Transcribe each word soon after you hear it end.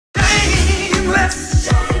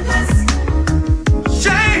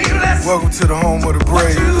Welcome to the home of the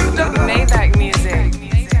brave. Maybach music.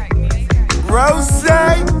 Rose.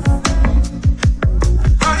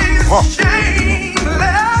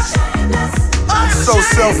 I'm so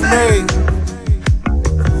self-made.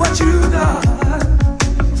 What you done?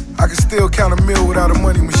 I can still count a meal without a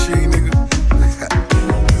money machine, nigga.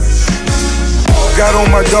 Got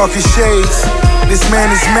on my darkest shades. This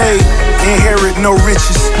man is made. Inherit no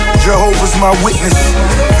riches. Jehovah's my witness.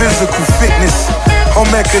 Physical fitness. Home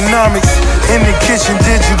economics. In the kitchen,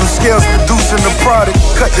 digital scales producing the product.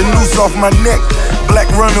 Cut the noose off my neck. Black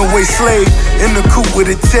runaway slave. In the coupe with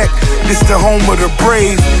a tech. This the home of the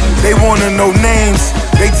brave. They wanna know names.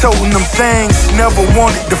 They toting them things. Never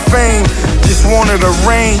wanted the fame. Just wanted a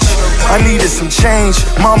range. I needed some change.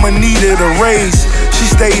 Mama needed a raise. She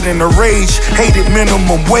stayed in a rage. Hated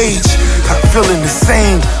minimum wage. I'm feeling the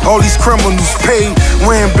same. All these criminals paid.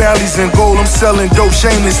 Wearing ballies and gold. I'm selling dope.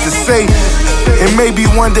 Shameless to say. And maybe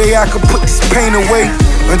one day I could put this pain away.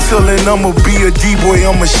 Until then I'ma be a D-boy.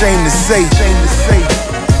 I'm ashamed to say.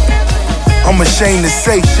 I'm ashamed to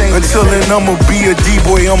say. Until then I'ma be a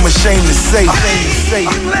D-boy. I'm ashamed to say.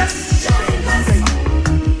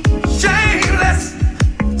 Shameless.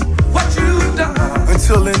 What you done?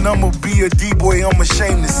 Until then I'ma be a D-boy. I'm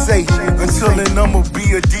ashamed to say. Until then I'ma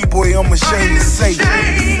be a D-boy. I'm ashamed to say.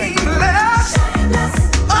 Shameless.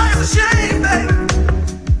 I'm ashamed, baby.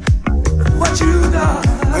 What you done?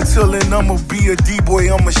 Until then I'ma be a D-boy,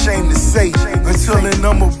 I'm ashamed to say. Until then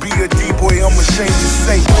I'ma be a D-boy, I'm ashamed to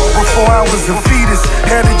say. Before I was a fetus,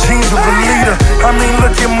 had the genes of a leader. I mean,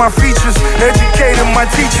 look at my features, educated my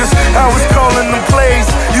teachers. I was calling them plays,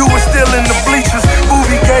 you were still in the bleachers.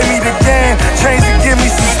 Booby gave me the game, changed to give me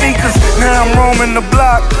some sneakers. Now I'm roaming the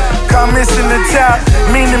block, car missing the top,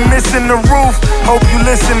 meaning missing the roof. Hope you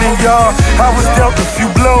listening, y'all. I was dealt a few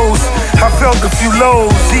blows, I felt a few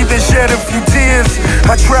lows, even shed a few tears.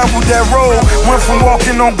 I traveled that road, went from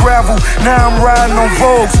walking on gravel, now I'm riding on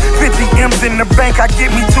Vogues. 50 M's in the bank, I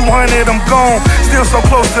get me 200, I'm gone. Still so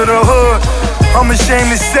close to the hood, I'm ashamed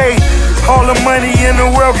to say. All the money in the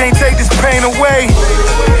world can't take this pain away.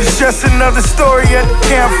 It's just another story at the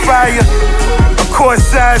campfire. Of course,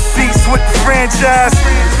 side seats with the franchise.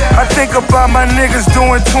 I think about my niggas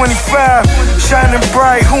doing 25, shining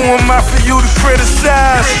bright, who am I for you to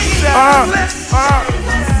criticize?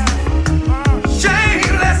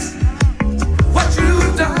 Shameless. What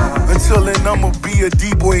you done? Until then I'ma be a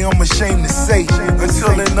D-boy, I'm ashamed to say.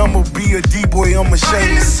 Until then I'ma be a D-boy, I'm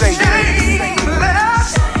ashamed to say.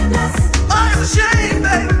 Shameless. I'm ashamed,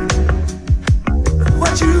 baby.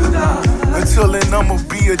 What you done? Until then I'ma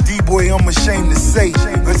be a D-boy, I'm ashamed to say.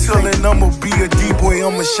 Until then I'ma be a D-boy,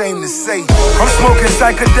 I'm ashamed to say. I'm smoking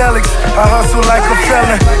psychedelics, I hustle like a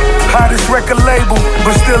felon. Hottest record label,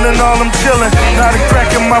 but still in all I'm chillin'. Not a crack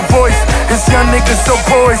in my voice, this young nigga so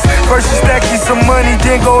poised. First you stack you some money,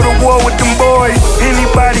 then go to war with them boys.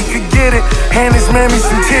 Anybody could get it, hand this mammy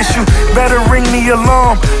some tissue. Better ring the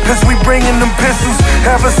alarm, cause we bringing them pistols.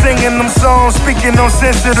 Have us singing them songs, speaking on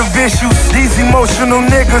sensitive issues. These emotional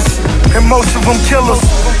niggas, and most of them killers.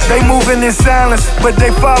 They moving in silence, but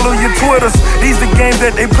they follow your Twitters. These the games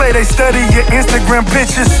that they play, they study your Instagram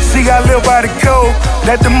pictures. See, I live by the code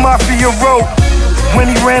that the mafia wrote. When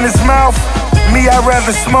he ran his mouth, me, I'd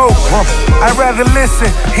rather smoke. I'd rather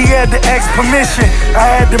listen, he had to ask permission.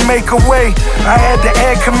 I had to make a way, I had to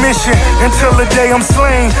add commission. Until the day I'm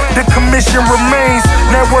slain, the commission remains.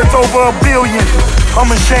 Net worth over $1 billion,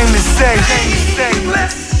 I'm ashamed to say.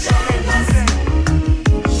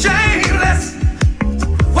 Shameless.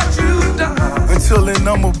 What you done? Until then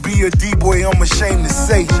I'ma be a D-boy, I'm ashamed to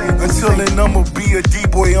say. Until then I'ma be a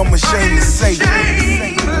D-boy, I'm ashamed to say.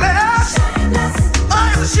 Shameless.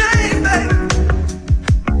 I'm ashamed, baby.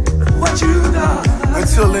 What you done?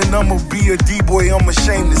 Until then I'ma be a D-boy, I'm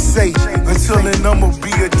ashamed to say. Until then I'ma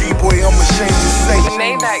be a D-boy, I'm ashamed to say.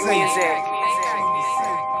 Maybach music.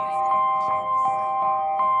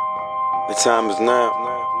 The time is now.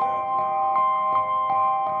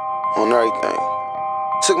 On everything.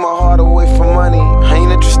 Took my heart away from money, I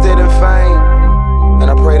ain't interested in fame.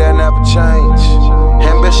 And I pray that never change.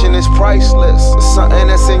 Ambition is priceless, it's something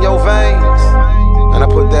that's in your veins. And I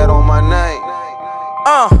put that on my name.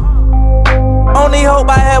 Only hope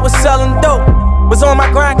I had was selling dope. Was on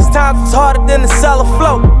my grind cause times was harder than to sell a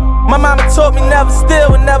float. My mama taught me never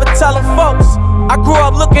steal and never telling folks. I grew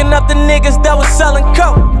up looking up the niggas that was selling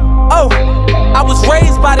coke. Oh, I was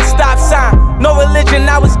raised by the stop sign. No religion,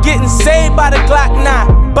 I was getting saved by the Glock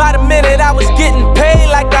 9. By the minute I was getting paid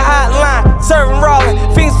like the hotline. Serving rolling,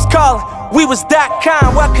 fiends was calling. We was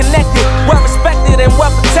 .com, well connected, well respected and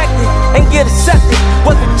well protected. And get accepted,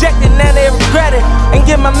 was rejected, now they regret it. And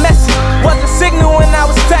get my message, was a signal when I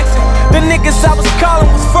was texting. bitches I was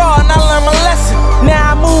calling was fraud, and I learned my lesson.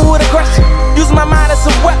 Now I move with aggression, use my mind as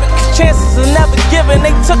a weapon, cause chances are never given,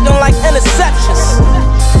 they took them like interceptions.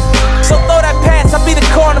 So throw that pass, I'll be the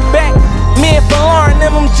cornerback. Me and Lauren,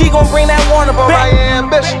 MMG gon' bring that Warner back. My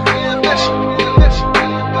ambition.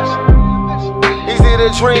 Easy to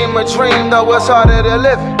dream a dream, though it's harder to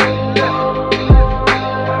live it.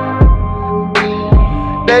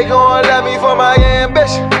 They gon' love me for my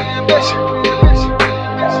ambition.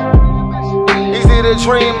 Easy to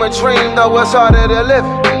dream a dream, though it's harder to live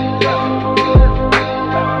it.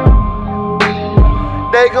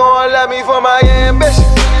 They gon' love me for my ambition.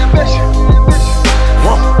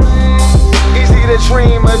 Easy to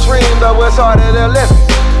dream a dream, though it's harder to live it.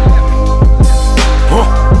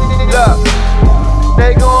 Look,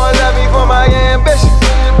 they gon' love me for my ambition.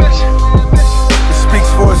 It speaks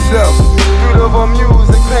for itself. Beautiful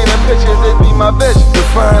music, painting pictures, it be my vision.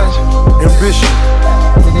 Define ambition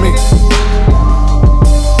for me.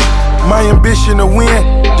 My ambition to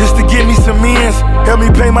win, just to get me some ends. Help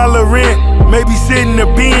me pay my little rent, maybe sit in the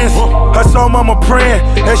bins. I saw mama praying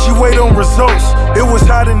as she wait on results. It was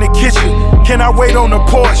hot in the kitchen, can I wait on the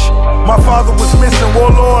porch? My father was missing,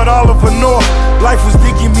 Warlord Oliver North. Life was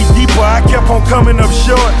digging me deeper, I kept on coming up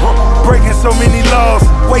short. Breaking so many laws,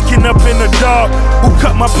 waking up in the dark. Who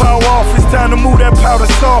cut my power off? It's time to move that powder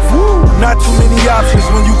soft. Not too many options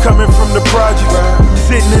when you coming from the project.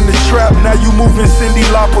 Sitting in the trap, now you moving Cindy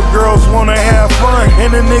Lauper. Girls wanna have fun,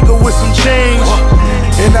 and a nigga with some change.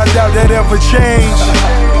 And I doubt that ever change.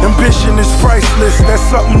 Ambition is priceless, that's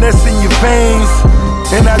something that's in your veins.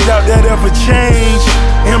 And I doubt that ever change.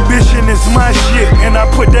 Ambition is my shit, and I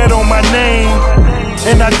put that on my name.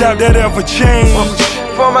 And I doubt that ever change.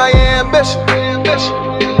 For my ambition.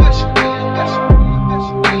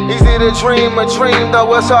 Easy to dream a dream,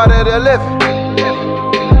 though it's harder to live it.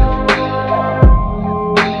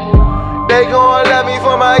 They gon' love me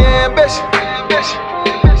for my ambition.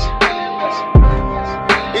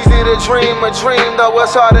 Easy to dream a dream, though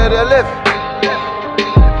it's harder to live it.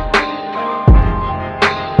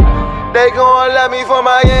 They gon' love me for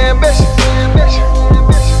my ambition.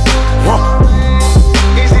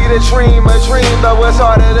 Easy to dream a dream, though it's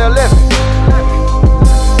harder to live it.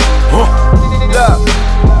 Look,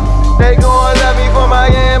 they gon' love me for my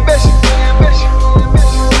ambition.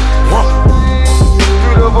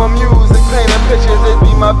 Beautiful music, painting pictures, it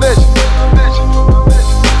be my vision.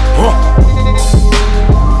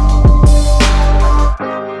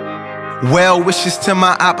 Well wishes to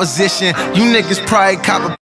my opposition. You niggas probably cop a